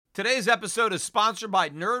Today's episode is sponsored by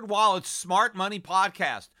NerdWallet's Smart Money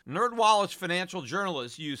Podcast. NerdWallet's financial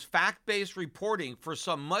journalists use fact-based reporting for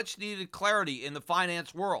some much-needed clarity in the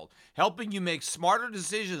finance world, helping you make smarter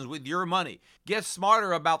decisions with your money. Get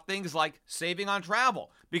smarter about things like saving on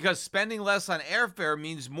travel, because spending less on airfare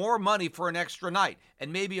means more money for an extra night,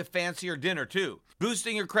 and maybe a fancier dinner too.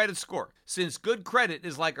 Boosting your credit score, since good credit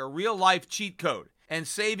is like a real-life cheat code. And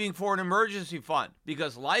saving for an emergency fund,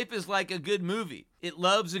 because life is like a good movie. It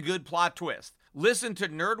loves a good plot twist. Listen to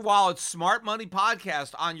NerdWallet's Smart Money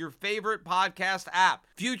Podcast on your favorite podcast app.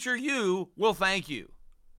 Future you will thank you.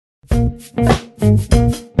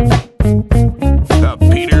 The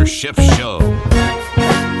Peter Schiff Show.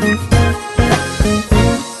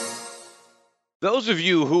 Those of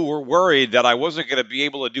you who were worried that I wasn't going to be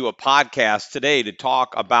able to do a podcast today to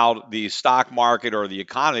talk about the stock market or the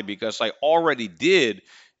economy because I already did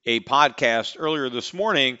a podcast earlier this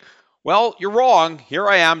morning, well, you're wrong. Here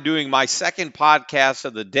I am doing my second podcast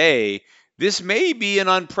of the day. This may be an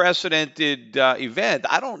unprecedented event.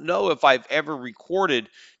 I don't know if I've ever recorded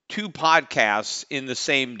two podcasts in the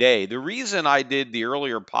same day. The reason I did the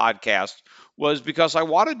earlier podcast was because I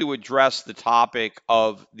wanted to address the topic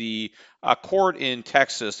of the court in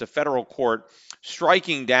Texas, the federal court,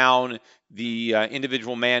 striking down the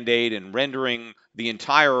individual mandate and rendering the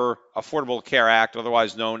entire Affordable Care Act,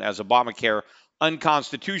 otherwise known as Obamacare,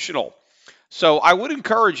 unconstitutional. So I would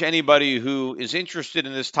encourage anybody who is interested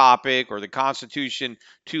in this topic or the Constitution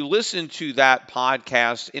to listen to that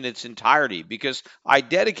podcast in its entirety, because I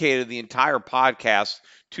dedicated the entire podcast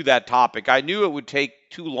to that topic. I knew it would take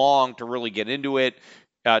too long to really get into it,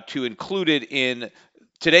 to include it in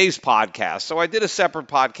today's podcast. So I did a separate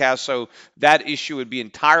podcast so that issue would be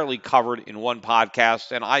entirely covered in one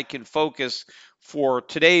podcast, and I can focus for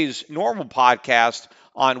today's normal podcast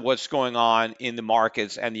on what's going on in the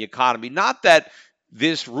markets and the economy. Not that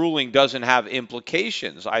this ruling doesn't have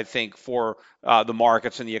implications, I think, for the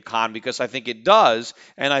markets and the economy, because I think it does,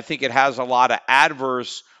 and I think it has a lot of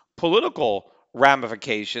adverse political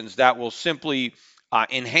ramifications that will simply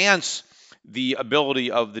enhance the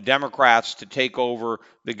ability of the Democrats to take over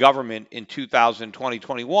the government in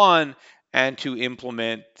 2020-21 and to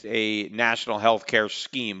implement a national health care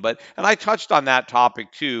scheme. And I touched on that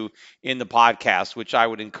topic too in the podcast, which I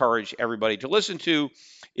would encourage everybody to listen to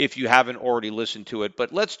if you haven't already listened to it.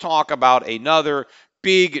 But let's talk about another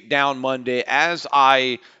big down Monday. As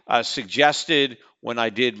I suggested when I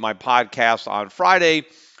did my podcast on Friday,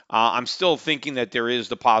 I'm still thinking that there is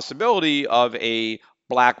the possibility of a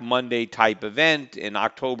Black Monday type event, an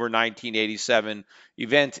October 1987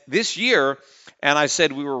 event this year. And I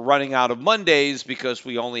said we were running out of Mondays because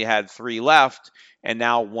we only had 3 left and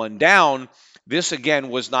now 1 down. This again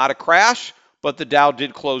was not a crash, but the Dow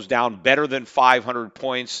did close down better than 500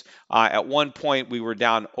 points. At one point, we were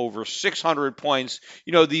down over 600 points.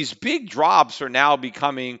 You know, these big drops are now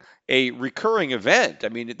becoming a recurring event. I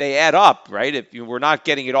mean, they add up, right? If we're not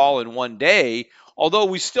getting it all in one day, although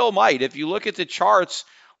we still might. If you look at the charts,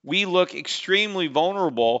 we look extremely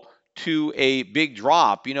vulnerable to a big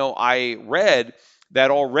drop. You know, I read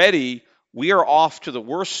that already we are off to the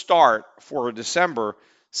worst start for December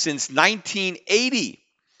since 1980.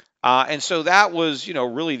 And so that was, you know,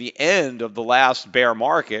 really the end of the last bear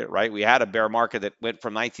market, right? We had a bear market that went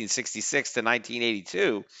from 1966 to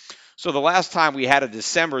 1982. So the last time we had a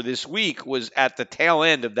December this week was at the tail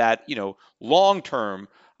end of that, you know, long-term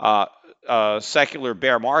secular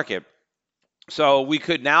bear market. So we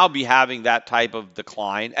could now be having that type of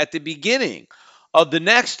decline at the beginning of the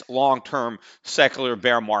next long-term secular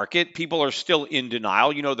bear market. People are still in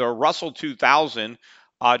denial. You know, the Russell 2000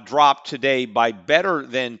 dropped today by better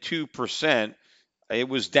than 2%. It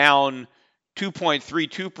was down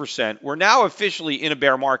 2.32%. We're now officially in a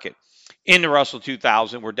bear market. In the Russell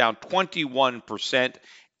 2000, we're down 21%,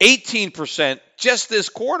 18% just this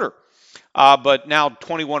quarter, but now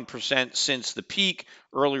 21% since the peak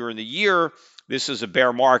earlier in the year. This is a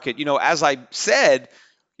bear market. You know, as I said,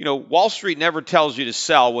 you know, Wall Street never tells you to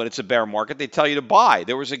sell when it's a bear market. They tell you to buy.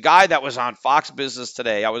 There was a guy that was on Fox Business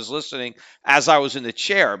today. I was listening as I was in the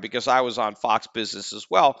chair because I was on Fox Business as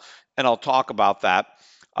well, and I'll talk about that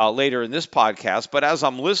later in this podcast. But as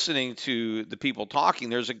I'm listening to the people talking,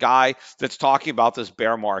 there's a guy that's talking about this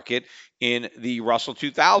bear market in the Russell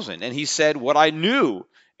 2000, and he said what I knew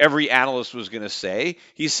every analyst was going to say.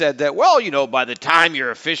 He said that, well, you know, by the time you're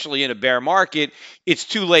officially in a bear market, it's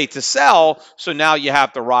too late to sell. So now you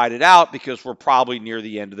have to ride it out because we're probably near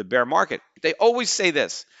the end of the bear market. They always say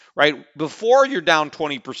this, right? Before you're down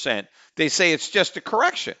 20%, they say it's just a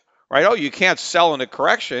correction, right? Oh, you can't sell in a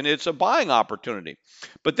correction. It's a buying opportunity.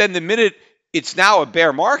 But then the minute it's now a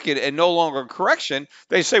bear market and no longer a correction,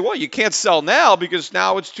 they say, well, you can't sell now because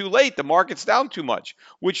now it's too late. The market's down too much,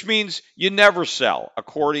 which means you never sell,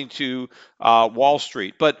 according to Wall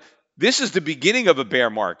Street. But this is the beginning of a bear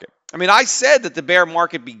market. I mean, I said that the bear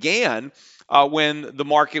market began when the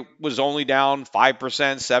market was only down 5%,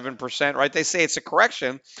 7%, right? They say it's a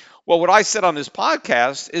correction. Well, what I said on this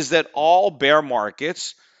podcast is that all bear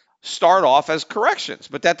markets start off as corrections,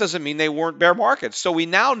 but that doesn't mean they weren't bear markets. So we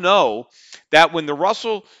now know that when the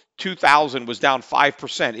Russell 2000 was down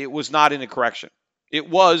 5%, it was not in a correction. It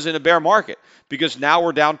was in a bear market because now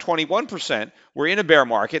we're down 21%. We're in a bear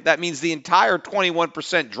market. That means the entire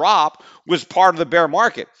 21% drop was part of the bear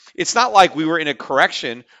market. It's not like we were in a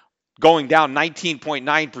correction going down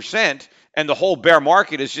 19.9%, and the whole bear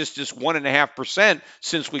market is just 1.5%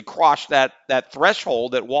 since we crossed that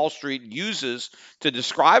threshold that Wall Street uses to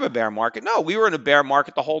describe a bear market. No, we were in a bear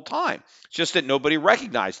market the whole time. It's just that nobody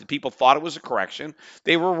recognized it. People thought it was a correction.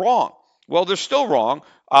 They were wrong. Well, they're still wrong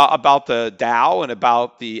about the Dow and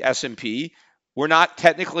about the S&P. We're not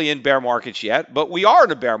technically in bear markets yet, but we are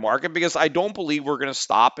in a bear market because I don't believe we're going to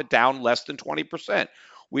stop at down less than 20%.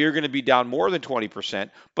 We are going to be down more than 20%,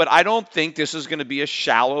 but I don't think this is going to be a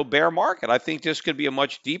shallow bear market. I think this could be a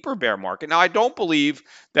much deeper bear market. Now, I don't believe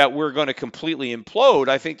that we're going to completely implode.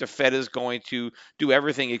 I think the Fed is going to do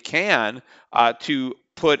everything it can to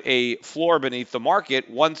put a floor beneath the market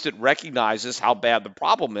once it recognizes how bad the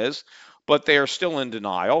problem is, but they are still in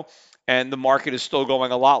denial, and the market is still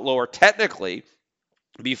going a lot lower technically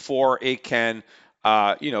before it can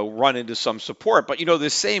run into some support. But,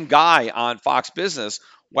 this same guy on Fox Business,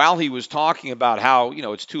 while he was talking about how,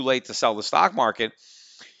 it's too late to sell the stock market,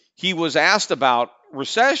 he was asked about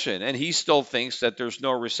recession, and he still thinks that there's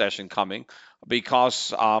no recession coming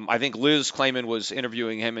because I think Liz Klayman was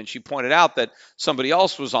interviewing him, and she pointed out that somebody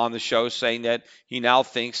else was on the show saying that he now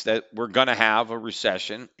thinks that we're going to have a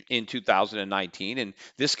recession in 2019, and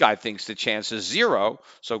this guy thinks the chance is zero,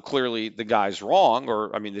 so clearly the guy's wrong,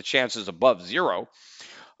 the chance is above zero.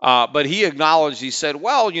 But he acknowledged, he said,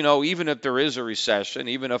 well, even if there is a recession,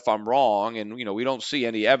 even if I'm wrong, and, we don't see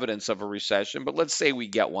any evidence of a recession, but let's say we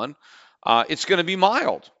get one, it's going to be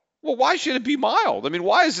mild. Well, why should it be mild?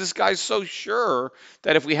 Why is this guy so sure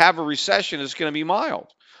that if we have a recession, it's going to be mild?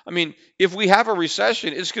 If we have a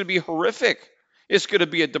recession, it's going to be horrific. It's going to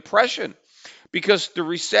be a depression because the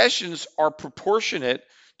recessions are proportionate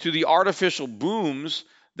to the artificial booms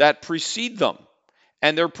that precede them.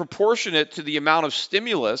 And they're proportionate to the amount of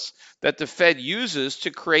stimulus that the Fed uses to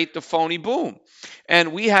create the phony boom.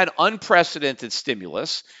 And we had unprecedented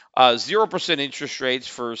stimulus, 0% interest rates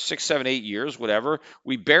for 6, 7, 8 years, whatever.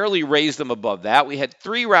 We barely raised them above that. We had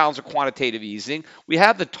 3 rounds of quantitative easing. We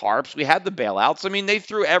had the TARPs. We had the bailouts. They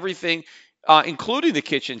threw everything, including the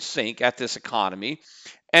kitchen sink, at this economy.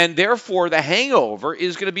 And therefore, the hangover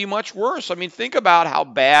is going to be much worse. Think about how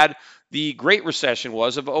bad the Great Recession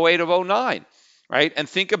was of 08 of 09. Right? And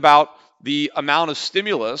think about the amount of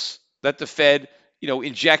stimulus that the Fed,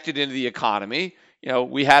 injected into the economy.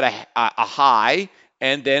 We had a high,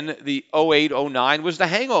 and then the 08, 09 was the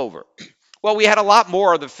hangover. Well, we had a lot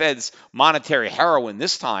more of the Fed's monetary heroin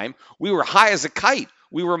this time. We were high as a kite.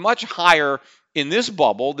 We were much higher in this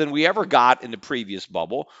bubble than we ever got in the previous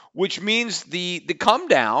bubble, which means the come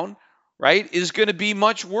down, right, is going to be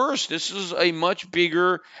much worse. This is a much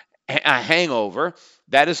bigger hangover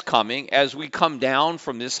that is coming as we come down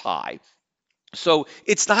from this high. So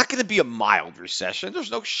it's not going to be a mild recession.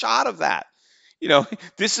 There's no shot of that.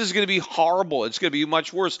 This is going to be horrible. It's going to be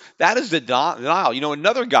much worse. That is the denial.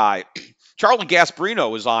 Another guy, Charlie Gasparino,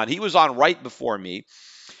 was on. He was on right before me.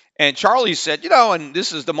 And Charlie said, and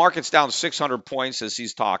this is the market's down 600 points as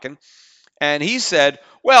he's talking. And he said,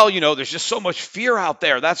 well, there's just so much fear out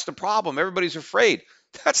there. That's the problem. Everybody's afraid.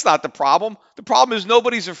 That's not the problem. The problem is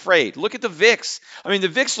nobody's afraid. Look at the VIX. The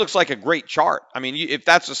VIX looks like a great chart. If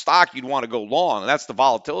that's a stock you'd want to go long, that's the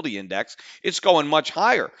volatility index. It's going much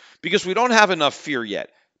higher because we don't have enough fear yet.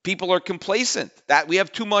 People are complacent. That we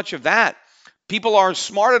have too much of that. People aren't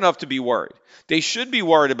smart enough to be worried. They should be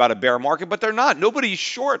worried about a bear market, but they're not. Nobody's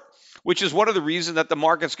short, which is one of the reasons that the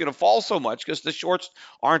market's going to fall so much because the shorts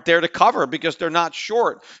aren't there to cover because they're not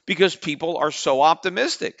short because people are so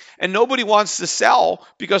optimistic. And nobody wants to sell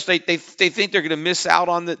because they think they're going to miss out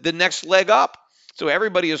on the next leg up. So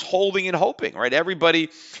everybody is holding and hoping, right? Everybody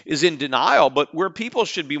is in denial. But where people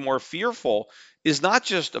should be more fearful is not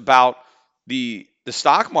just about the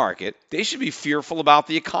stock market. They should be fearful about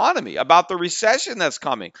the economy, about the recession that's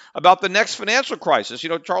coming, about the next financial crisis.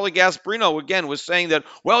 Charlie Gasparino, again, was saying that,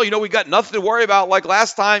 well, we got nothing to worry about like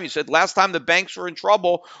last time. He said last time the banks were in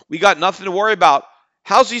trouble, we got nothing to worry about.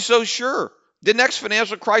 How's he so sure? The next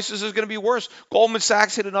financial crisis is going to be worse. Goldman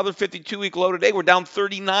Sachs hit another 52-week low today. We're down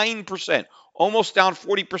 39%, almost down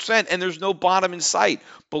 40%, and there's no bottom in sight.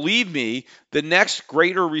 Believe me, the next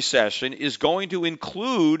greater recession is going to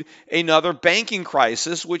include another banking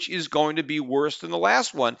crisis, which is going to be worse than the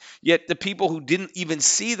last one. Yet the people who didn't even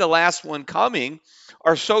see the last one coming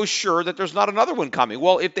are so sure that there's not another one coming.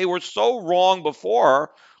 Well, if they were so wrong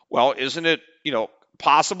before, well, isn't it,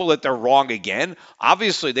 possible that they're wrong again?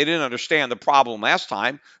 Obviously, they didn't understand the problem last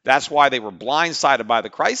time. That's why they were blindsided by the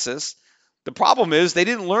crisis. The problem is they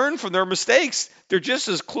didn't learn from their mistakes. They're just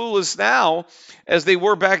as clueless now as they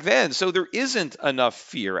were back then. So there isn't enough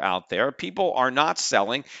fear out there. People are not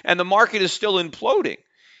selling, and the market is still imploding,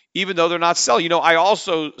 even though they're not selling. I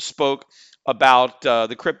also spoke about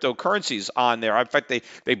the cryptocurrencies on there. In fact,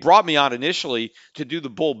 they brought me on initially to do the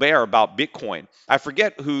bull bear about Bitcoin. I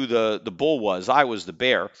forget who the bull was. I was the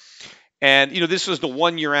bear. And, this was the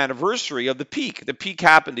 1-year anniversary of the peak. The peak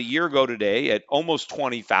happened a year ago today at almost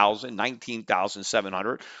 20,000,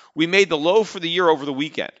 19,700. We made the low for the year over the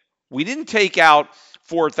weekend. We didn't take out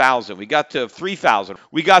 4,000. We got to 3,000.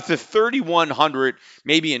 We got to 3,100,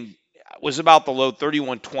 maybe was about the low,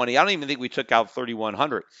 3,120. I don't even think we took out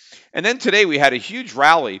 3,100. And then today we had a huge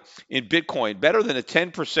rally in Bitcoin, better than a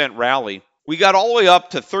 10% rally. We got all the way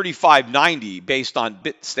up to 3,590 based on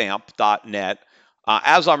bitstamp.net.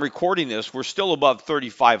 As I'm recording this, we're still above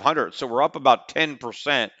 3,500. So we're up about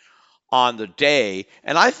 10% on the day.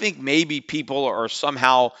 And I think maybe people are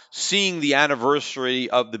somehow seeing the anniversary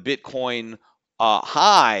of the Bitcoin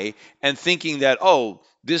high and thinking that,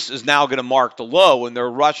 this is now going to mark the low, and they're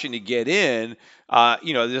rushing to get in.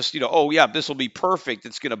 This will be perfect.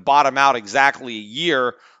 It's going to bottom out exactly a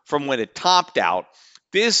year from when it topped out.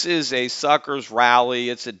 This is a sucker's rally.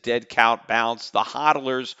 It's a dead count bounce. The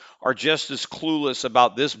hodlers are just as clueless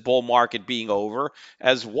about this bull market being over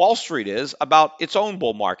as Wall Street is about its own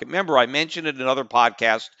bull market. Remember, I mentioned it in another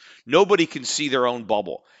podcast, nobody can see their own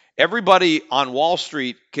bubble. Everybody on Wall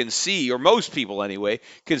Street can see, or most people anyway,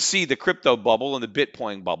 can see the crypto bubble and the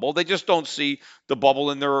Bitcoin bubble. They just don't see the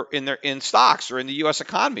bubble in stocks or in the U.S.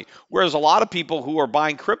 economy. Whereas a lot of people who are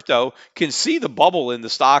buying crypto can see the bubble in the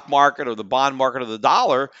stock market or the bond market or the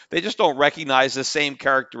dollar. They just don't recognize the same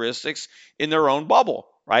characteristics in their own bubble,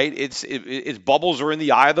 right? It's bubbles are in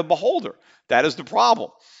the eye of the beholder. That is the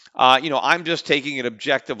problem. I'm just taking an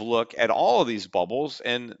objective look at all of these bubbles,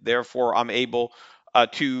 and therefore I'm able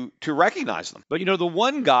to recognize them. But the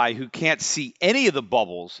one guy who can't see any of the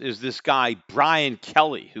bubbles is this guy Brian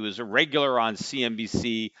Kelly, who is a regular on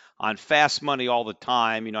CNBC on Fast Money all the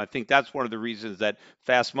time. I think that's one of the reasons that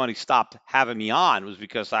Fast Money stopped having me on, was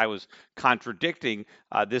because I was contradicting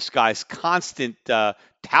this guy's constant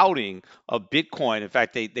touting of Bitcoin. In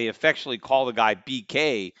fact, they affectionately call the guy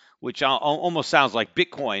BK, which almost sounds like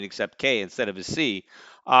Bitcoin except K instead of a C.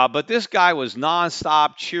 But this guy was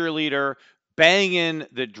nonstop cheerleader, banging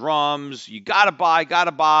the drums. You gotta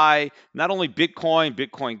buy, not only Bitcoin,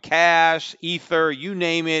 Bitcoin Cash, Ether, you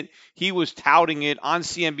name it. He was touting it on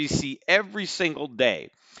CNBC every single day.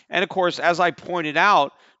 And of course, as I pointed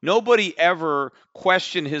out, nobody ever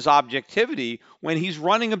questioned his objectivity when he's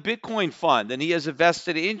running a Bitcoin fund and he has a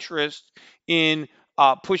vested interest in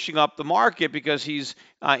pushing up the market because he's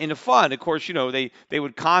in a fund. Of course, they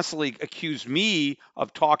would constantly accuse me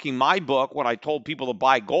of talking my book when I told people to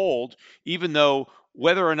buy gold, even though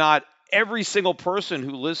whether or not every single person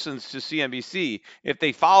who listens to CNBC, if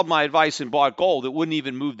they followed my advice and bought gold, it wouldn't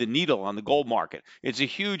even move the needle on the gold market. It's a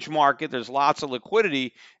huge market. There's lots of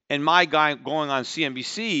liquidity, and my guy going on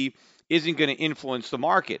CNBC isn't going to influence the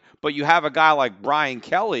market. But you have a guy like Brian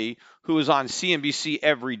Kelly, who is on CNBC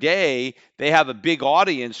every day. They have a big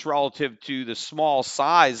audience relative to the small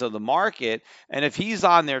size of the market. And if he's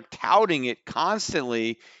on there touting it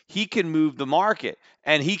constantly, he can move the market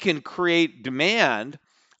and he can create demand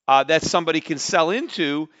that somebody can sell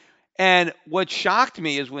into. And what shocked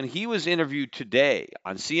me is when he was interviewed today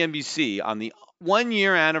on CNBC on the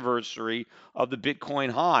 1-year anniversary of the Bitcoin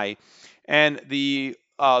high, and the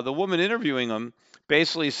woman interviewing him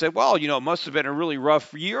basically said, well, it must have been a really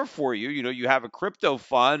rough year for you. You have a crypto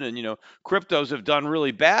fund and, cryptos have done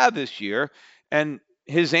really bad this year. And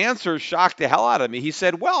his answer shocked the hell out of me. He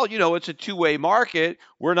said, well, it's a two-way market.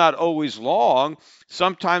 We're not always long.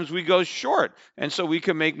 Sometimes we go short. And so we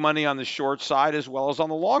can make money on the short side as well as on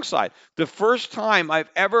the long side. The first time I've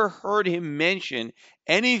ever heard him mention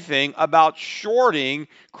anything about shorting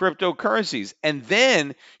cryptocurrencies. And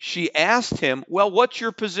then she asked him, well, what's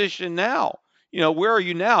your position now? Where are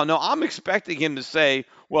you now? No, I'm expecting him to say,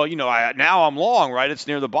 well, now I'm long, right? It's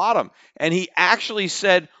near the bottom. And he actually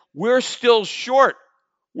said, we're still short.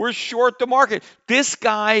 were short the market. This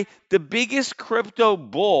guy, the biggest crypto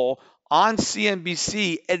bull on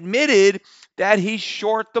CNBC, admitted that he's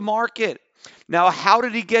short the market. Now, how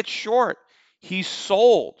did he get short? He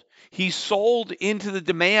sold. He sold into the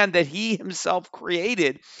demand that he himself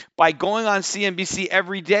created by going on CNBC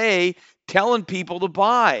every day telling people to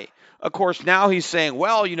buy. Of course, now he's saying,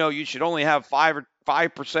 well, you should only have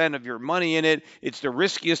 5% of your money in it. It's the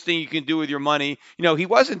riskiest thing you can do with your money. He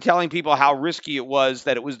wasn't telling people how risky it was,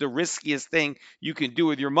 that it was the riskiest thing you can do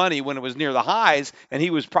with your money when it was near the highs, and he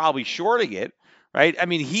was probably shorting it, right? I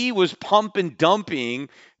mean, he was pump and dumping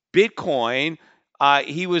Bitcoin.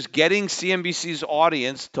 He was getting CNBC's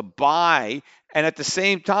audience to buy, and at the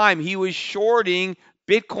same time, he was shorting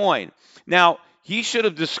Bitcoin. Now, he should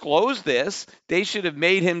have disclosed this. They should have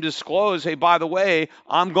made him disclose, hey, by the way,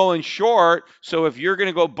 I'm going short. So if you're going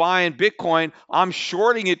to go buy in Bitcoin, I'm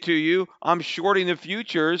shorting it to you. I'm shorting the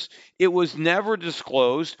futures. It was never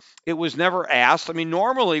disclosed. It was never asked. I mean,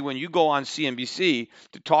 normally when you go on CNBC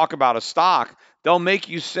to talk about a stock, they'll make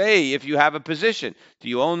you say if you have a position. Do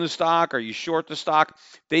you own the stock? Are you short the stock?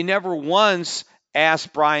 They never once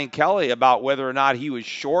asked Brian Kelly about whether or not he was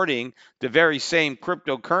shorting the very same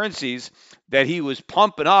cryptocurrencies that he was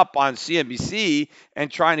pumping up on CNBC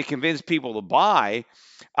and trying to convince people to buy.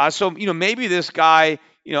 So maybe this guy,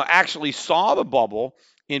 actually saw the bubble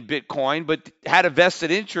in Bitcoin, but had a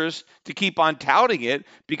vested interest to keep on touting it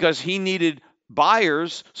because he needed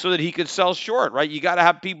buyers so that he could sell short, right? You got to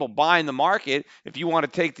have people buying the market if you want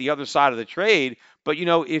to take the other side of the trade. But,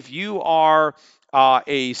 if you are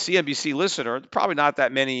a CNBC listener, probably not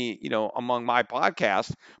that many, among my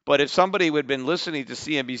podcast, but if somebody would have been listening to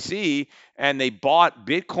CNBC and they bought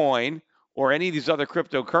Bitcoin or any of these other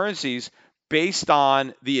cryptocurrencies based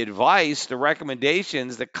on the advice, the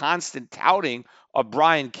recommendations, the constant touting of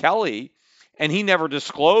Brian Kelly, and he never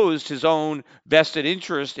disclosed his own vested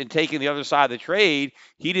interest in taking the other side of the trade.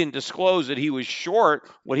 He didn't disclose that he was short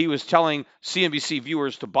what he was telling CNBC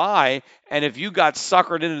viewers to buy. And if you got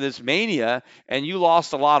suckered into this mania and you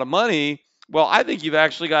lost a lot of money, well, I think you've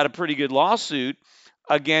actually got a pretty good lawsuit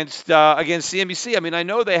against CNBC. I mean, I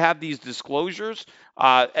know they have these disclosures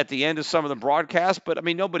at the end of some of the broadcasts, but I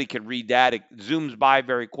mean, nobody can read that. It zooms by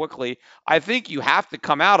very quickly. I think you have to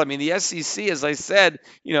come out. I mean, the SEC, as I said,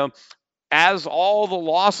 as all the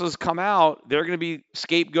losses come out, they're going to be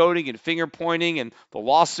scapegoating and finger pointing, and the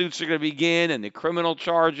lawsuits are going to begin and the criminal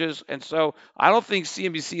charges. And so I don't think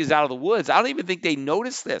CNBC is out of the woods. I don't even think they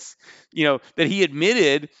noticed this, that he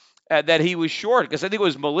admitted that he was short, because I think it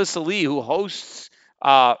was Melissa Lee, who hosts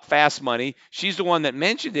Fast Money. She's the one that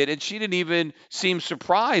mentioned it, and she didn't even seem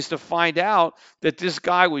surprised to find out that this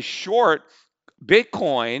guy was short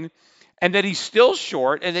Bitcoin, and that he's still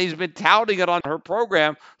short, and he's been touting it on her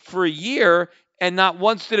program for a year, and not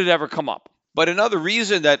once did it ever come up. But another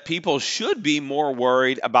reason that people should be more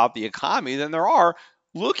worried about the economy than there are,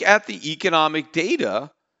 look at the economic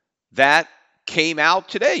data that came out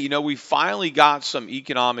today. We finally got some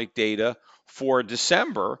economic data for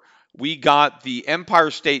December. We got the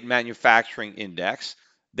Empire State Manufacturing Index.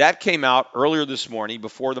 That came out earlier this morning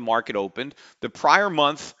before the market opened. The prior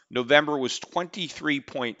month, November, was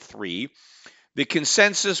 23.3. The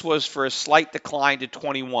consensus was for a slight decline to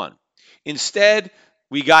 21. Instead,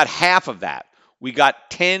 we got half of that. We got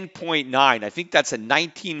 10.9. I think that's a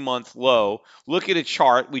 19-month low. Look at a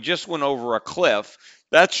chart. We just went over a cliff.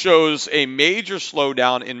 That shows a major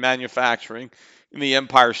slowdown in manufacturing in the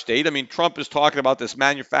Empire State. I mean, Trump is talking about this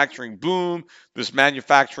manufacturing boom, this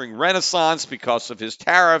manufacturing renaissance because of his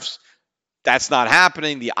tariffs. That's not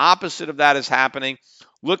happening. The opposite of that is happening.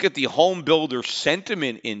 Look at the home builder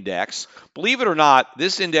sentiment index. Believe it or not,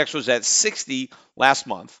 this index was at 60 last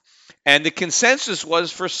month, and the consensus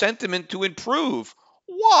was for sentiment to improve.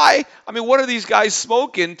 Why? I mean, what are these guys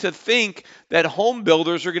smoking to think that home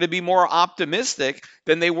builders are going to be more optimistic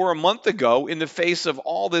than they were a month ago in the face of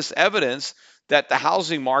all this evidence that the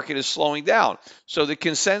housing market is slowing down? So the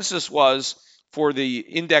consensus was for the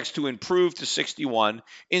index to improve to 61.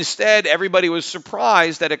 Instead, everybody was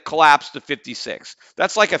surprised that it collapsed to 56.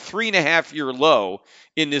 That's like a 3.5-year low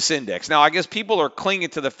in this index. Now, I guess people are clinging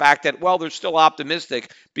to the fact that, well, they're still optimistic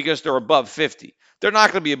because they're above 50. They're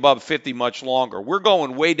not going to be above 50 much longer. We're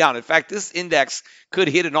going way down. In fact, this index could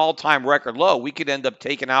hit an all-time record low. We could end up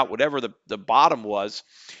taking out whatever the bottom was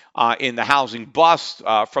in the housing bust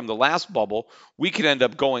from the last bubble. We could end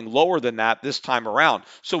up going lower than that this time around.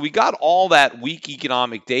 So we got all that weak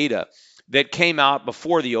economic data that came out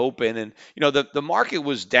before the open. And, the market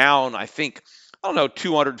was down, I think, I don't know,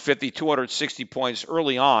 250, 260 points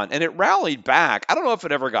early on, and it rallied back. I don't know if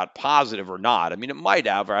it ever got positive or not. I mean, it might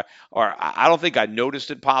have, or I don't think I noticed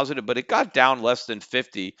it positive, but it got down less than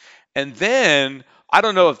 50. And then I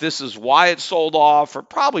don't know if this is why it sold off, or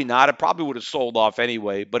probably not. It probably would have sold off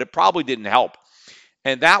anyway, but it probably didn't help.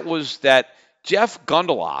 And that was that Jeff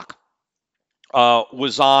Gundlach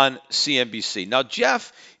was on CNBC. Now,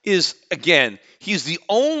 Jeff is, again, he's the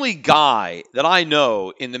only guy that I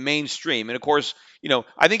know in the mainstream. And of course,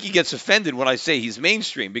 I think he gets offended when I say he's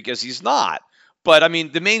mainstream because he's not. But I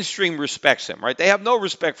mean, the mainstream respects him, right? They have no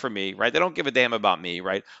respect for me, right? They don't give a damn about me,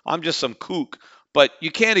 right? I'm just some kook. But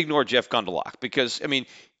you can't ignore Jeff Gundlach because, I mean,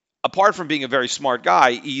 apart from being a very smart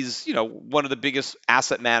guy, he's, one of the biggest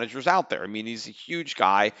asset managers out there. I mean, he's a huge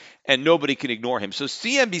guy and nobody can ignore him. So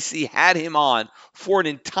CNBC had him on for an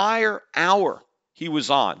entire hour. He was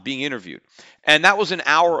on being interviewed. And that was an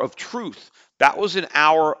hour of truth. That was an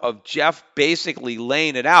hour of Jeff basically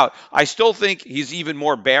laying it out. I still think he's even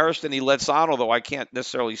more bearish than he lets on, although I can't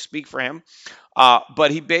necessarily speak for him.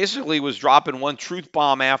 But he basically was dropping one truth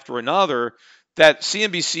bomb after another that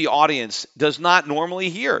CNBC audience does not normally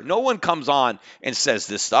hear. No one comes on and says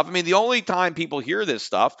this stuff. I mean, the only time people hear this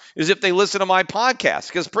stuff is if they listen to my podcast,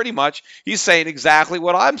 because pretty much he's saying exactly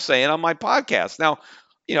what I'm saying on my podcast. Now,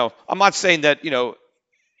 I'm not saying that,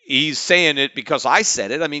 he's saying it because I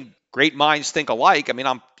said it. I mean, great minds think alike. I mean,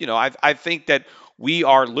 I think that we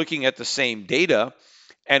are looking at the same data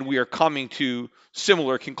and we are coming to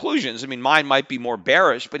similar conclusions. I mean, mine might be more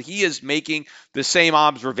bearish, but he is making the same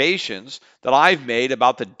observations that I've made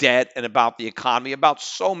about the debt and about the economy, about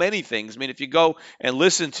so many things. I mean, if you go and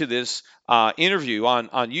listen to this interview on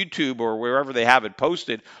YouTube or wherever they have it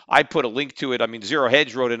posted, I put a link to it. I mean, Zero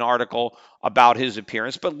Hedge wrote an article about his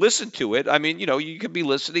appearance, but listen to it. I mean, you could be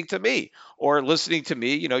listening to me or listening to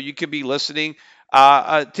me, you could be listening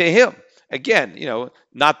to him. Again,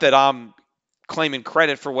 not that I'm claiming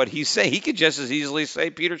credit for what he's saying. He could just as easily say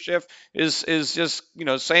Peter Schiff is just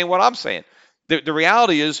saying what I'm saying. The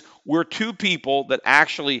reality is we're two people that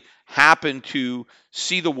actually happen to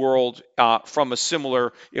see the world from a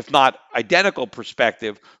similar, if not identical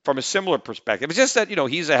perspective, from a similar perspective. It's just that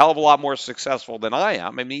he's a hell of a lot more successful than I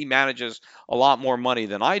am. I mean, he manages a lot more money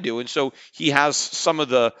than I do, and so he has some of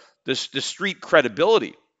the street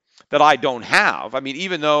credibility that I don't have. I mean,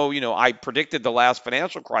 even though, I predicted the last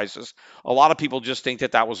financial crisis, a lot of people just think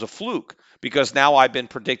that was a fluke because now I've been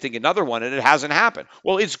predicting another one and it hasn't happened.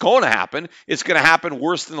 Well, it's going to happen. It's going to happen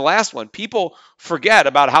worse than the last one. People forget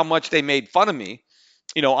about how much they made fun of me,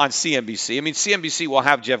 on CNBC. I mean, CNBC will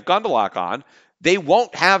have Jeff Gundlach on. They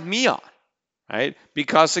won't have me on, right?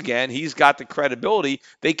 Because, again, he's got the credibility.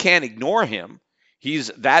 They can't ignore him. He's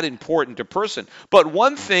that important a person. But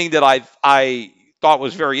one thing that I thought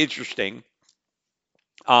was very interesting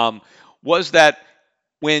was that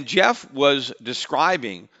when Jeff was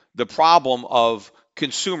describing the problem of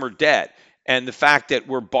consumer debt and the fact that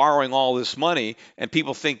we're borrowing all this money and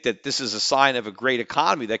people think that this is a sign of a great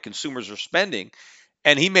economy, that consumers are spending,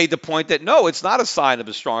 and he made the point that no, it's not a sign of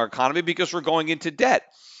a strong economy because we're going into debt.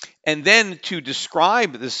 And then to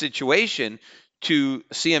describe the situation to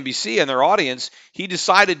CNBC and their audience, he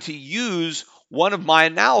decided to use one of my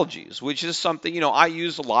analogies, which is something, I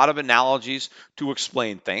use a lot of analogies to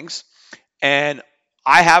explain things. And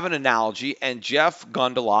I have an analogy, and Jeff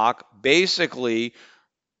Gundlach basically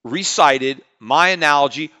recited my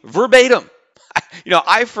analogy verbatim.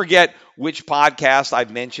 I forget which podcast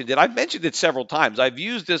I've mentioned it. I've mentioned it several times. I've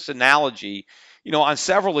used this analogy, on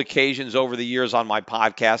several occasions over the years on my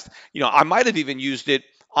podcast. I might have even used it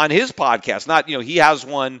on his podcast. Not, he has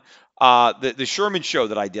one, the Sherman Show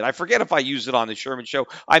that I did. I forget if I used it on the Sherman Show.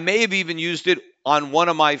 I may have even used it on one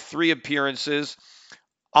of my 3 appearances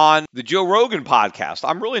on the Joe Rogan podcast.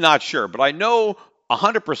 I'm really not sure, but I know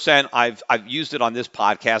 100% I've used it on this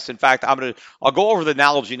podcast. In fact, I'll go over the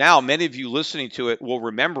analogy now. Many of you listening to it will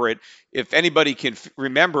remember it. If anybody can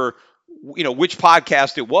remember, which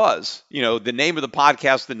podcast it was, the name of the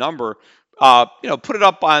podcast, the number, put it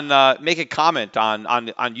up on, make a comment on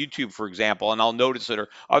YouTube, for example, and I'll notice it, or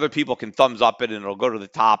other people can thumbs up it and it'll go to the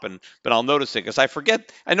top, but I'll notice it because I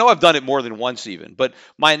forget. I know I've done it more than once even, but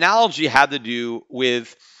my analogy had to do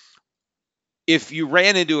with if you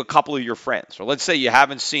ran into a couple of your friends, or let's say you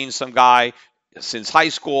haven't seen some guy since high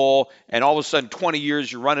school, and all of a sudden 20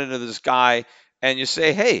 years you run into this guy and you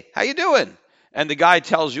say, "Hey, how you doing?" And the guy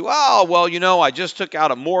tells you, "Oh, well, I just took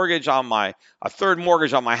out a third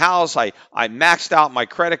mortgage on my house. I maxed out my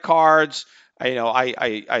credit cards.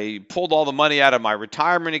 I pulled all the money out of my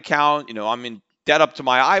retirement account. I'm in debt up to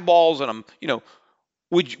my eyeballs, and I'm,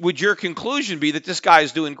 would your conclusion be that this guy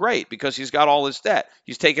is doing great because he's got all this debt?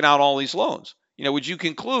 He's taken out all these loans. Would you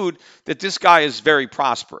conclude that this guy is very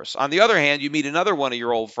prosperous? On the other hand, you meet another one of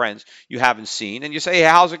your old friends you haven't seen, and you say, hey,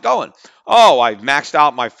 how's it going? Oh, I've maxed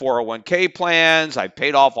out my 401k plans. I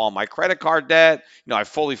paid off all my credit card debt. I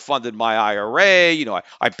fully funded my IRA.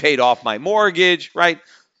 I paid off my mortgage, right?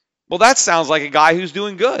 Well, that sounds like a guy who's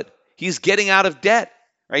doing good. He's getting out of debt,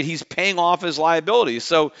 right? He's paying off his liabilities.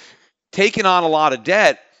 So taking on a lot of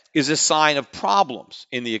debt is a sign of problems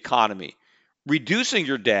in the economy. Reducing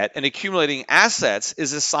your debt and accumulating assets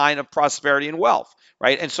is a sign of prosperity and wealth,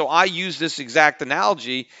 right? And so I use this exact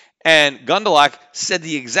analogy, and Gundlach said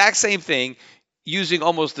the exact same thing using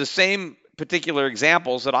almost the same particular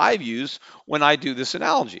examples that I've used when I do this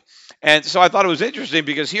analogy. And so I thought it was interesting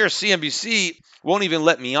because here CNBC won't even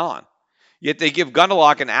let me on. Yet they give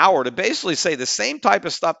Gundlach an hour to basically say the same type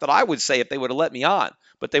of stuff that I would say if they would have let me on,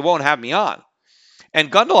 but they won't have me on. And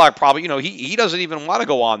Gundlach probably, he doesn't even want to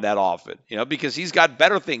go on that often, because he's got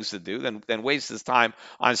better things to do than waste his time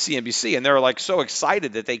on CNBC. And they're like so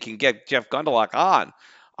excited that they can get Jeff Gundlach on,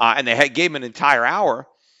 and they gave him an entire hour,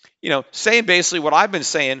 saying basically what I've been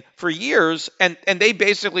saying for years. And they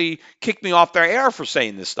basically kicked me off their air for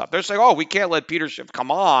saying this stuff. They're saying, oh, we can't let Peter Schiff come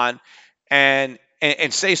on and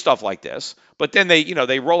say stuff like this. But then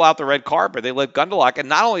they roll out the red carpet. They let Gundlach, and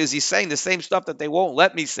not only is he saying the same stuff that they won't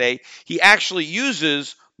let me say, he actually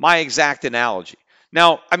uses my exact analogy.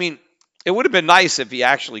 Now, it would have been nice if he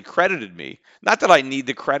actually credited me. Not that I need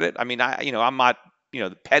the credit. I'm not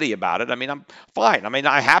petty about it. I'm fine. I'm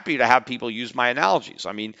happy to have people use my analogies.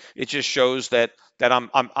 It just shows that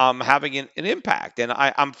I'm having an impact, and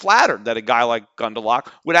I'm flattered that a guy like Gundlach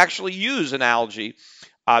would actually use analogy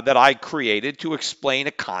that I created to explain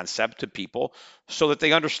a concept to people so that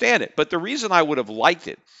they understand it. But the reason I would have liked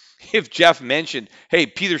it if Jeff mentioned, hey,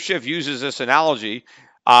 Peter Schiff uses this analogy,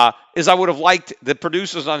 is I would have liked the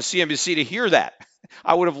producers on CNBC to hear that.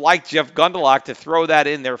 I would have liked Jeff Gundlach to throw that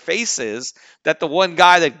in their faces, that the one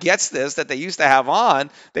guy that gets this, that they used to have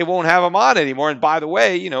on, they won't have him on anymore. And by the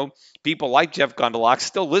way, people like Jeff Gundlach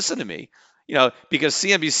still listen to me. Because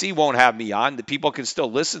CNBC won't have me on, the people can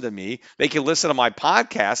still listen to me. They can listen to my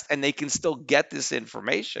podcast and they can still get this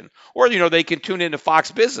information. Or, they can tune into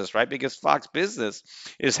Fox Business, right? Because Fox Business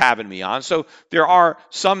is having me on. So there are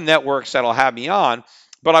some networks that'll have me on,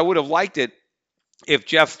 but I would have liked it if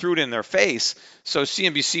Jeff threw it in their face so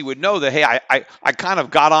CNBC would know that, hey, I kind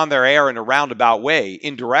of got on their air in a roundabout way,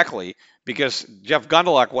 indirectly, because Jeff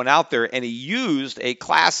Gundlach went out there and he used a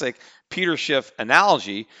classic Peter Schiff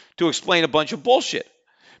analogy to explain a bunch of bullshit,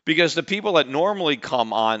 because the people that normally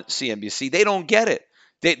come on CNBC, they don't get it.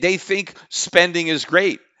 They think spending is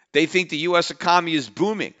great. They think the U.S. economy is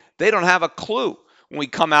booming. They don't have a clue when we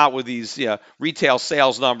come out with these retail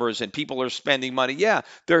sales numbers and people are spending money. Yeah,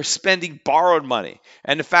 they're spending borrowed money.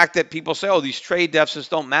 And the fact that people say, oh, these trade deficits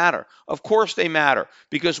don't matter. Of course they matter,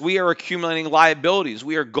 because we are accumulating liabilities.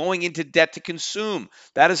 We are going into debt to consume.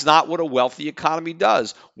 That is not what a wealthy economy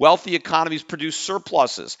does. Wealthy economies produce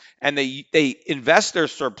surpluses, and they invest their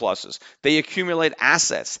surpluses. They accumulate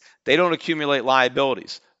assets. They don't accumulate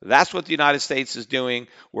liabilities. That's what the United States is doing.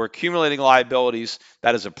 We're accumulating liabilities.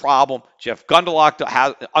 That is a problem. Jeff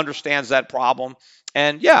Gundlach understands that problem.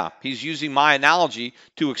 And yeah, he's using my analogy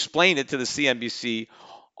to explain it to the CNBC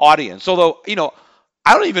audience. Although,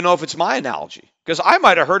 I don't even know if it's my analogy, because I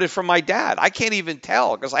might have heard it from my dad. I can't even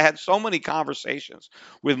tell, because I had so many conversations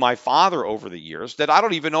with my father over the years that I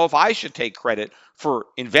don't even know if I should take credit for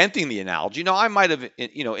inventing the analogy. I might have,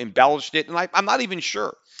 embellished it, and I'm not even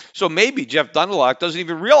sure. So maybe Jeff Gundlach doesn't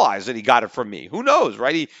even realize that he got it from me. Who knows,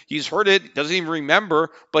 right? He's heard it, doesn't even remember,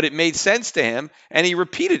 but it made sense to him, and he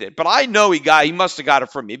repeated it. But I know he must have got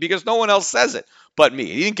it from me, because no one else says it but me.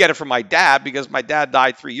 He didn't get it from my dad, because my dad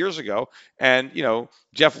died 3 years ago, and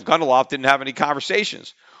Jeff Gundlach didn't have any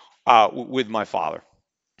conversations with my father.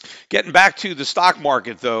 Getting back to the stock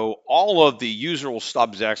market, though, all of the usual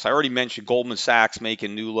subjects, I already mentioned Goldman Sachs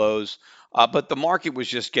making new lows, but the market was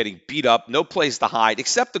just getting beat up, no place to hide,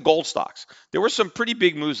 except the gold stocks. There were some pretty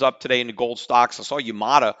big moves up today in the gold stocks. I saw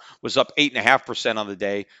Yamada was up 8.5% on the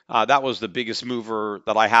day. That was the biggest mover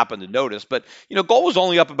that I happened to notice. But, gold was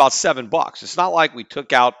only up about $7. It's not like we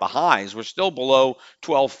took out the highs. We're still below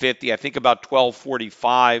 1250, I think about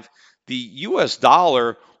 1245. The U.S.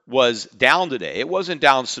 dollar was down today. It wasn't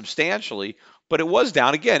down substantially, but it was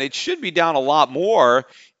down. Again, it should be down a lot more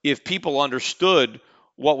if people understood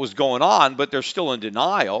what was going on, but they're still in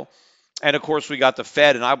denial. And of course, we got the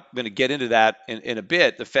Fed, and I'm going to get into that in a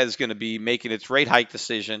bit. The Fed is going to be making its rate hike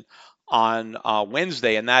decision on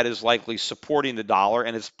Wednesday, and that is likely supporting the dollar,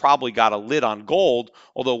 and it's probably got a lid on gold,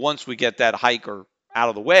 although once we get that hike, or out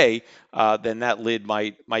of the way, then that lid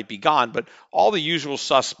might be gone. But all the usual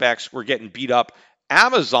suspects were getting beat up.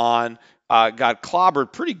 Amazon got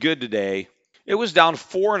clobbered pretty good today. It was down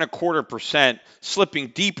 4.25%, slipping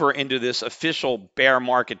deeper into this official bear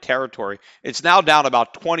market territory. It's now down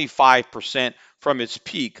about 25% from its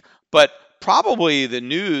peak. But probably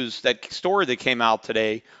the story that came out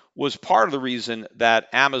today was part of the reason that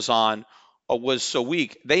Amazon was so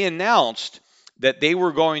weak. They announced that they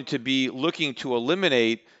were going to be looking to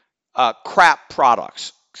eliminate crap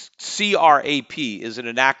products. CRAP is an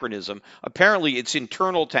anachronism. Apparently, it's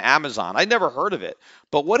internal to Amazon. I never heard of it,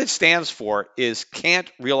 but what it stands for is can't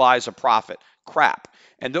realize a profit. Crap.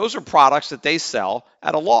 And those are products that they sell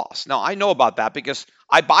at a loss. Now, I know about that because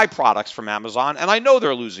I buy products from Amazon and I know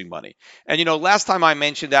they're losing money. And, last time I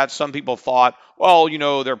mentioned that, some people thought, well,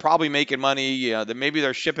 they're probably making money, that maybe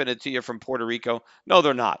they're shipping it to you from Puerto Rico. No,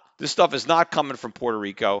 they're not. This stuff is not coming from Puerto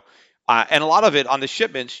Rico. And a lot of it on the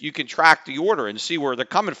shipments, you can track the order and see where they're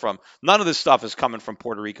coming from. None of this stuff is coming from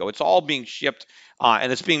Puerto Rico. It's all being shipped,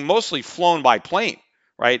 and it's being mostly flown by plane,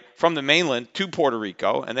 right, from the mainland to Puerto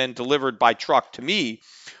Rico and then delivered by truck to me.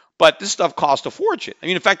 But this stuff costs a fortune.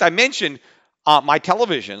 In fact, I mentioned my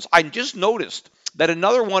televisions. I just noticed that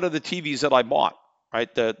another one of the TVs that I bought,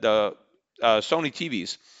 right, the Sony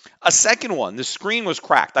TVs, a second one, the screen was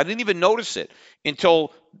cracked. I didn't even notice it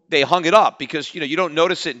until they hung it up because, you don't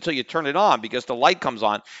notice it until you turn it on because the light comes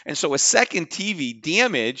on. And so a second TV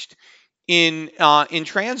damaged in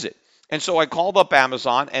transit. And so I called up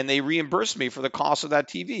Amazon and they reimbursed me for the cost of that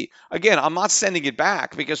TV. Again, I'm not sending it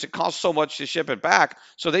back because it costs so much to ship it back.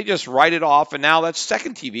 So they just write it off. And now that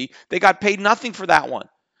second TV, they got paid nothing for that one.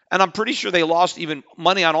 And I'm pretty sure they lost even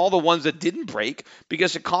money on all the ones that didn't break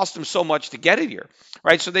because it cost them so much to get it here,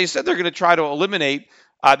 right? So they said they're going to try to eliminate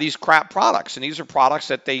these crap products. And these are products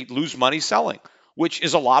that they lose money selling, which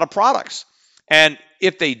is a lot of products. And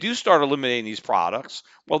if they do start eliminating these products,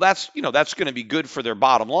 well, that's going to be good for their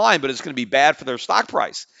bottom line, but it's going to be bad for their stock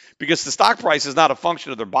price because the stock price is not a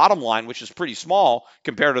function of their bottom line, which is pretty small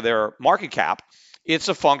compared to their market cap. It's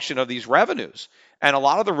a function of these revenues. And a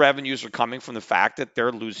lot of the revenues are coming from the fact that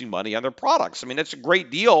they're losing money on their products. It's a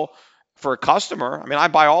great deal for a customer. I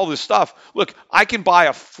buy all this stuff. Look, I can buy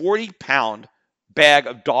a 40-pound bag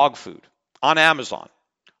of dog food on Amazon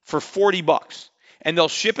for $40, and they'll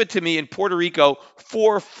ship it to me in Puerto Rico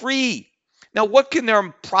for free. Now, what can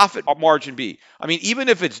their profit margin be? Even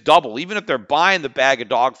if it's double, even if they're buying the bag of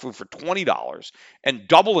dog food for $20 and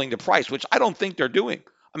doubling the price, which I don't think they're doing.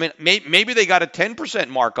 Maybe they got a 10%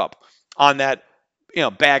 markup on that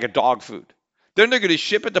bag of dog food. Then they're going to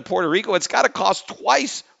ship it to Puerto Rico. It's got to cost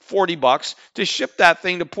twice $40 to ship that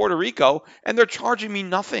thing to Puerto Rico, and they're charging me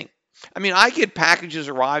nothing. I get packages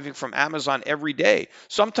arriving from Amazon every day.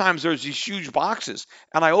 Sometimes there's these huge boxes,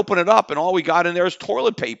 and I open it up, and all we got in there is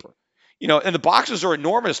toilet paper. And the boxes are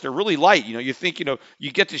enormous. They're really light. You think,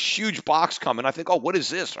 you get this huge box coming. I think, oh, what is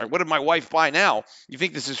this? Or what did my wife buy now? You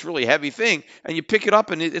think this is really heavy thing, and you pick it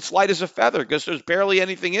up, and it's light as a feather because there's barely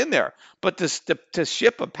anything in there. But to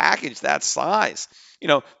ship a package that size,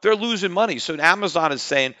 they're losing money. So Amazon is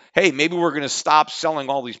saying, hey, maybe we're going to stop selling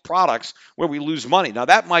all these products where we lose money. Now,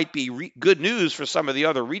 that might be good news for some of the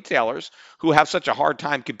other retailers who have such a hard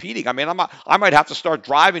time competing. I might have to start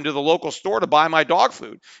driving to the local store to buy my dog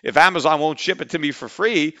food. If Amazon won't ship it to me for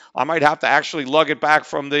free, I might have to actually lug it back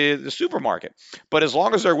from the supermarket. But as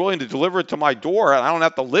long as they're willing to deliver it to my door and I don't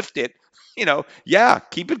have to lift it, yeah,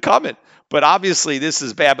 keep it coming. But obviously this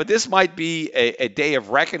is bad. But this might be a day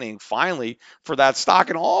of reckoning finally for that stock.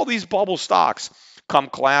 And all these bubble stocks come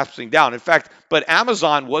collapsing down. In fact, but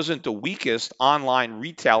Amazon wasn't the weakest online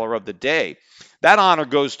retailer of the day. That honor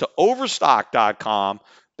goes to Overstock.com.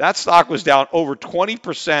 That stock was down over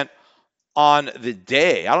 20% on the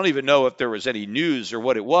day. I don't even know if there was any news or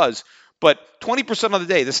what it was, but 20% on the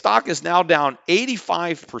day. The stock is now down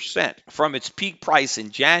 85% from its peak price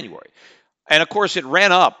in January. And of course, it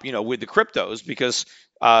ran up, with the cryptos because,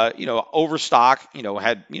 Overstock,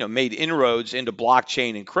 had, made inroads into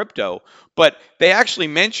blockchain and crypto. But they actually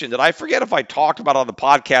mentioned that, I forget if I talked about it on the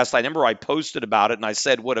podcast. I remember I posted about it and I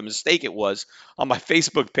said what a mistake it was on my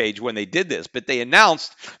Facebook page when they did this. But they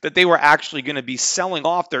announced that they were actually going to be selling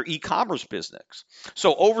off their e-commerce business.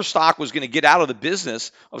 So Overstock was going to get out of the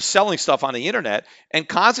business of selling stuff on the internet and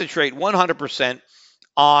concentrate 100%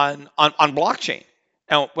 on blockchain.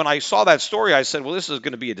 Now, when I saw that story, I said, well, this is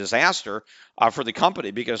going to be a disaster for the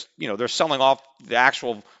company because, they're selling off the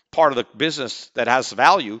actual part of the business that has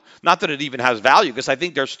value. Not that it even has value because I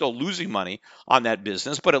think they're still losing money on that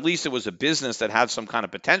business, but at least it was a business that had some kind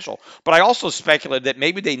of potential. But I also speculated that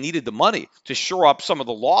maybe they needed the money to shore up some of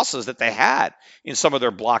the losses that they had in some of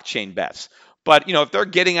their blockchain bets. But, if they're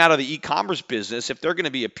getting out of the e-commerce business, if they're going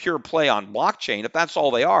to be a pure play on blockchain, if that's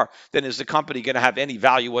all they are, then is the company going to have any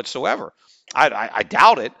value whatsoever? I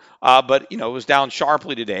doubt it. But it was down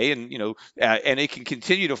sharply today, and it can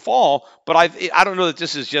continue to fall. But I don't know that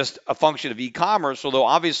this is just a function of e-commerce. Although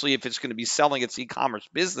obviously, if it's going to be selling its e-commerce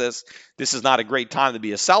business, this is not a great time to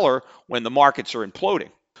be a seller when the markets are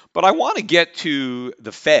imploding. But I want to get to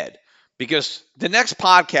the Fed because the next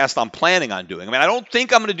podcast I'm planning on doing, I don't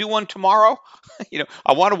think I'm going to do one tomorrow.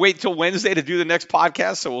 I want to wait till Wednesday to do the next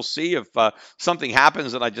podcast. So we'll see if something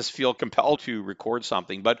happens and I just feel compelled to record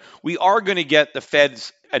something. But we are going to get the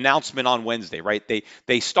Fed's announcement on Wednesday, right?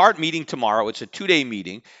 They start meeting tomorrow. It's a 2-day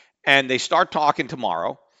meeting, and they start talking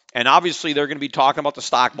tomorrow. And obviously, they're going to be talking about the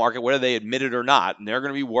stock market, whether they admit it or not. And they're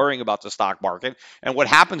going to be worrying about the stock market. And what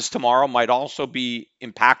happens tomorrow might also be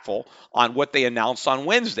impactful on what they announce on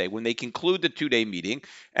Wednesday when they conclude the 2-day meeting.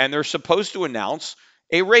 And they're supposed to announce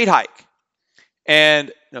a rate hike.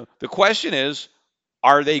 And the question is,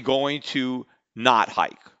 are they going to not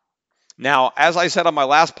hike? Now, as I said on my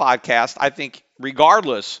last podcast, I think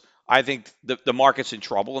regardless, I think the market's in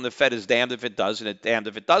trouble, and the Fed is damned if it does and it's damned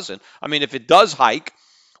if it doesn't. If it does hike,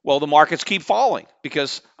 well, the markets keep falling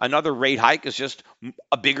because another rate hike is just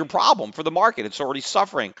a bigger problem for the market. It's already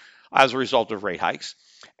suffering as a result of rate hikes.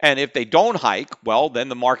 And if they don't hike, well, then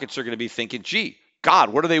the markets are going to be thinking, gee, God,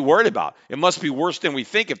 what are they worried about? It must be worse than we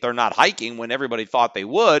think if they're not hiking when everybody thought they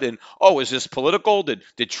would. And, is this political?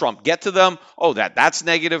 Did Trump get to them? That's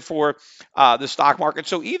negative for the stock market.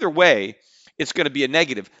 So either way, it's going to be a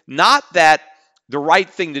negative. Not that the right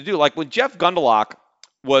thing to do. Like when Jeff Gundlach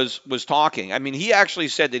was talking, he actually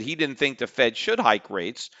said that he didn't think the Fed should hike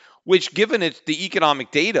rates, which given it's the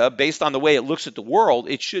economic data, based on the way it looks at the world,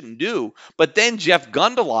 it shouldn't do. But then Jeff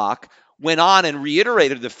Gundlach went on and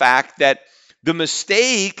reiterated the fact that the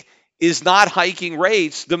mistake is not hiking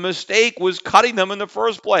rates. The mistake was cutting them in the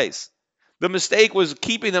first place. The mistake was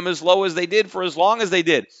keeping them as low as they did for as long as they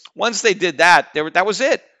did. Once they did that, that was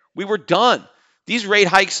it. We were done. These rate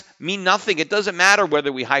hikes mean nothing. It doesn't matter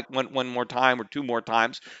whether we hike one more time or 2 more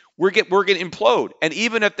times. We're going to implode. And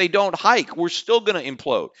even if they don't hike, we're still going to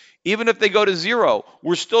implode. Even if they go to 0,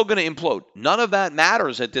 we're still going to implode. None of that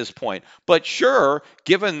matters at this point. But sure,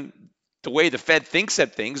 given the way the Fed thinks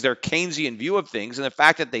at things, their Keynesian view of things, and the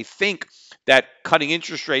fact that they think that cutting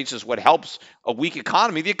interest rates is what helps a weak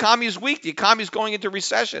economy. The economy is weak. The economy is going into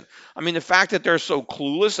recession. The fact that they're so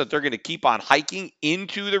clueless that they're going to keep on hiking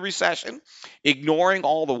into the recession, ignoring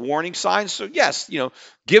all the warning signs. So yes,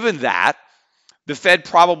 given that, the Fed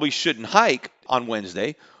probably shouldn't hike on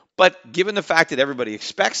Wednesday. But given the fact that everybody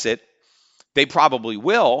expects it, they probably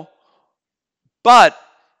will. But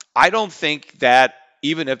I don't think that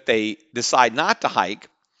even if they decide not to hike,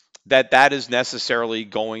 that is necessarily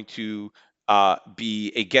going to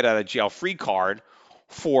be a get-out-of-jail-free card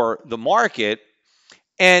for the market.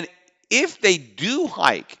 And if they do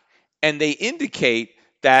hike and they indicate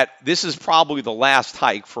that this is probably the last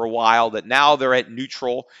hike for a while, that now they're at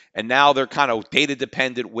neutral and now they're kind of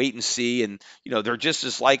data-dependent, wait and see, and they're just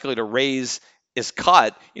as likely to raise as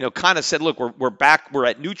cut, kind of said, look, we're back, we're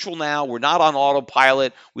at neutral now, we're not on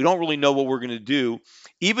autopilot, we don't really know what we're going to do.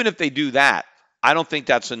 Even if they do that, I don't think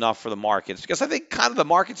that's enough for the markets because I think kind of the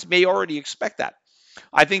markets may already expect that.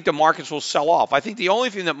 I think the markets will sell off. I think the only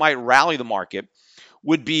thing that might rally the market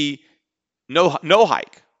would be no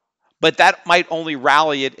hike. But that might only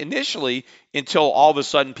rally it initially until all of a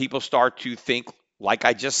sudden people start to think, like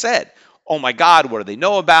I just said, oh my God, what do they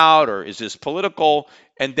know about? Or is this political?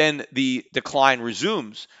 And then the decline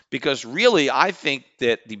resumes because really I think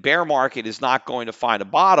that the bear market is not going to find a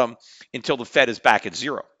bottom until the Fed is back at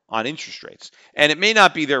 0 on interest rates. And it may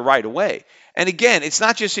not be there right away. And again, it's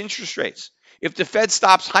not just interest rates. If the Fed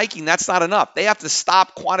stops hiking, that's not enough. They have to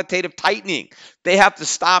stop quantitative tightening. They have to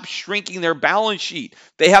stop shrinking their balance sheet.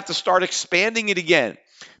 They have to start expanding it again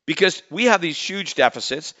because we have these huge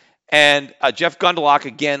deficits. And Jeff Gundlach,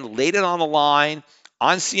 again, laid it on the line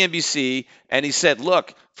on CNBC, and he said,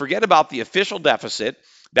 look, forget about the official deficit.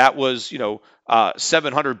 That was,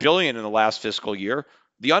 $700 billion in the last fiscal year.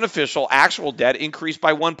 The unofficial actual debt increased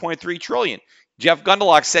by $1.3 trillion. Jeff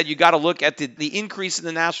Gundlach said you got to look at the increase in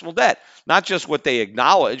the national debt, not just what they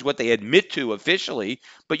acknowledge, what they admit to officially,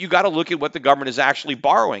 but you got to look at what the government is actually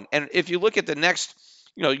borrowing. And if you look at the next,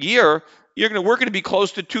 year, we're going to be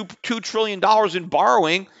close to $2 trillion in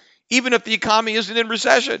borrowing, even if the economy isn't in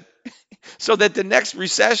recession. So that the next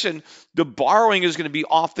recession, the borrowing is going to be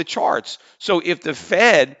off the charts. So if the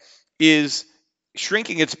Fed is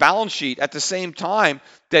shrinking its balance sheet at the same time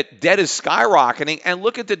that debt is skyrocketing. And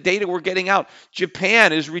look at the data we're getting out.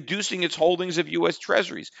 Japan is reducing its holdings of U.S.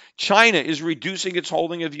 Treasuries. China is reducing its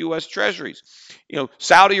holding of U.S. Treasuries.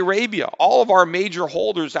 Saudi Arabia, all of our major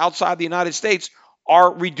holders outside the United States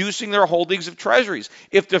are reducing their holdings of treasuries.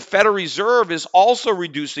 If the Federal Reserve is also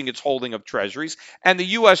reducing its holding of treasuries, and the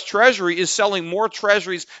U.S. Treasury is selling more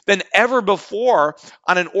treasuries than ever before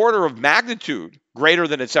on an order of magnitude greater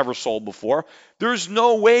than it's ever sold before, there's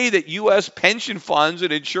no way that U.S. pension funds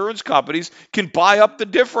and insurance companies can buy up the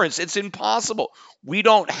difference. It's impossible. We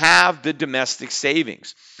don't have the domestic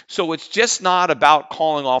savings. So it's just not about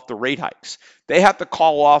calling off the rate hikes. They have to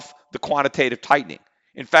call off the quantitative tightening.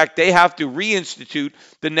 In fact, they have to reinstitute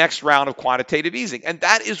the next round of quantitative easing. And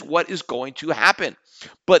that is what is going to happen.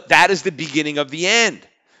 But that is the beginning of the end.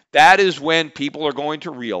 That is when people are going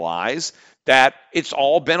to realize that it's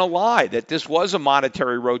all been a lie, that this was a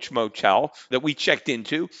monetary roach motel that we checked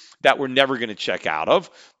into that we're never going to check out of.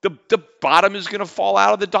 The bottom is going to fall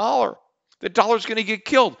out of the dollar. The dollar's going to get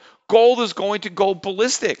killed. Gold is going to go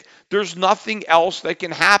ballistic. There's nothing else that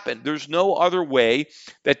can happen. There's no other way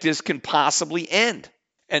that this can possibly end.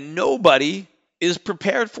 And nobody is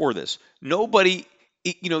prepared for this. Nobody,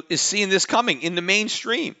 is seeing this coming in the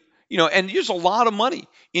mainstream. And there's a lot of money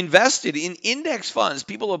invested in index funds.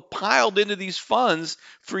 People have piled into these funds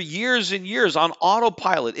for years and years on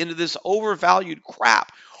autopilot into this overvalued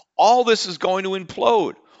crap. All this is going to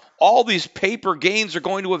implode. All these paper gains are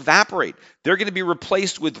going to evaporate. They're going to be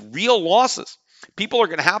replaced with real losses. People are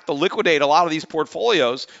going to have to liquidate a lot of these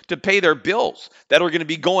portfolios to pay their bills that are going to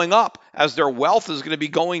be going up as their wealth is going to be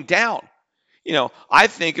going down. I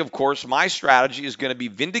think, of course, my strategy is going to be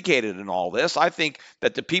vindicated in all this. I think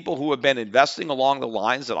that the people who have been investing along the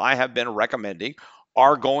lines that I have been recommending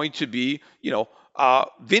are going to be,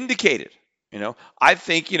 vindicated. I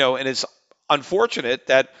think, and it's unfortunate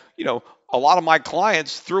that, a lot of my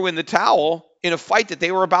clients threw in the towel in a fight that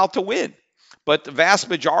they were about to win. But the vast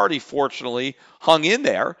majority, fortunately, hung in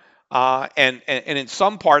there. And in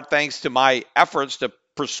some part, thanks to my efforts to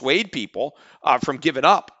persuade people from giving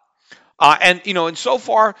up. And so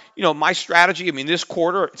far, my strategy, this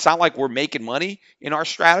quarter, it's not like we're making money in our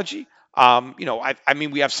strategy.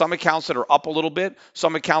 We have some accounts that are up a little bit,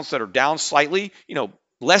 some accounts that are down slightly,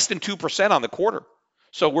 less than 2% on the quarter.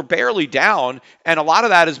 So we're barely down, and a lot of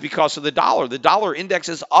that is because of the dollar. The dollar index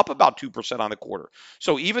is up about 2% on the quarter.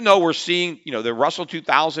 So even though we're seeing, the Russell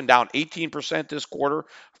 2000 down 18% this quarter,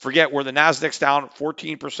 forget where the Nasdaq's down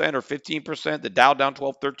 14% or 15%, the Dow down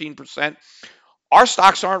 12, 13%, our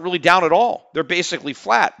stocks aren't really down at all. They're basically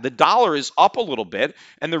flat. The dollar is up a little bit,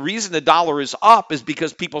 and the reason the dollar is up is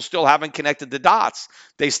because people still haven't connected the dots.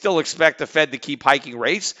 They still expect the Fed to keep hiking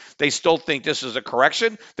rates. They still think this is a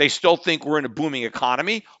correction. They still think we're in a booming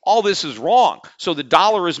economy. All this is wrong. So the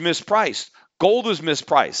dollar is mispriced. Gold is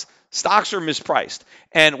mispriced. Stocks are mispriced.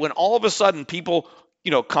 And when all of a sudden people,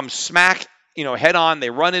 come smack, head on, they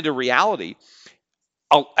run into reality,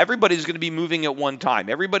 everybody's going to be moving at one time.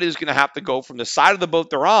 Everybody's going to have to go from the side of the boat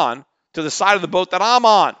they're on to the side of the boat that I'm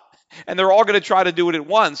on. And they're all going to try to do it at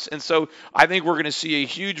once. And so I think we're going to see a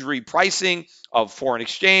huge repricing of foreign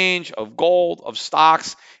exchange, of gold, of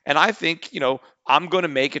stocks. And I think, I'm going to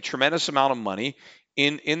make a tremendous amount of money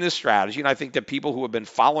in this strategy. And I think that people who have been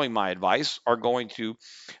following my advice are going to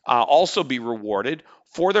also be rewarded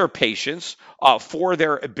for their patience, for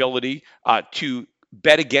their ability to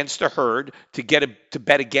bet against a herd, to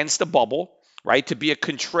bet against a bubble, right? To be a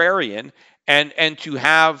contrarian and to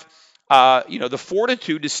have the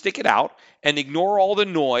fortitude to stick it out and ignore all the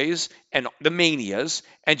noise and the manias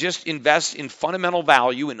and just invest in fundamental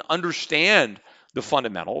value and understand the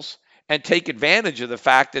fundamentals and take advantage of the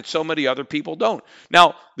fact that so many other people don't.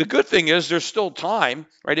 Now, the good thing is there's still time,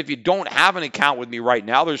 right? If you don't have an account with me right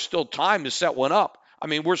now, there's still time to set one up.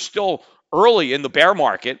 We're still early in the bear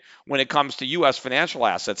market when it comes to U.S. financial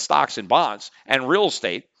assets, stocks and bonds, and real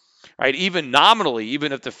estate, right? Even nominally,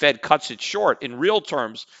 even if the Fed cuts it short, in real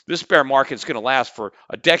terms, this bear market is going to last for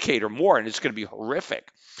a decade or more, and it's going to be horrific.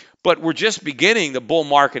 But we're just beginning the bull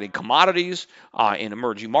market in commodities, in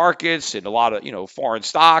emerging markets, in a lot of foreign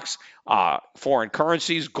stocks, foreign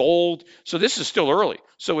currencies, gold. So this is still early.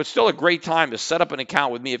 So it's still a great time to set up an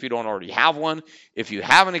account with me if you don't already have one. If you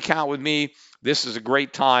have an account with me, this is a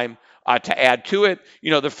great time to add to it.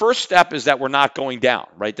 The first step is that we're not going down,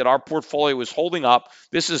 right? That our portfolio is holding up.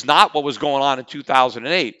 This is not what was going on in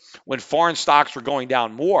 2008 when foreign stocks were going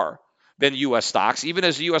down more than U.S. stocks. Even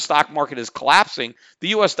as the U.S. stock market is collapsing, the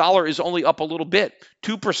U.S. dollar is only up a little bit.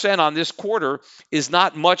 2% on this quarter is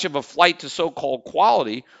not much of a flight to so-called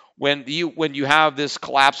quality when you have this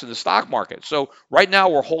collapse in the stock market. So right now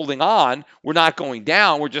we're holding on. We're not going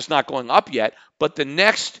down. We're just not going up yet. But the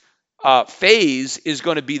next phase is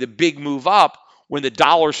going to be the big move up. When the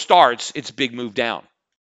dollar starts its big move down.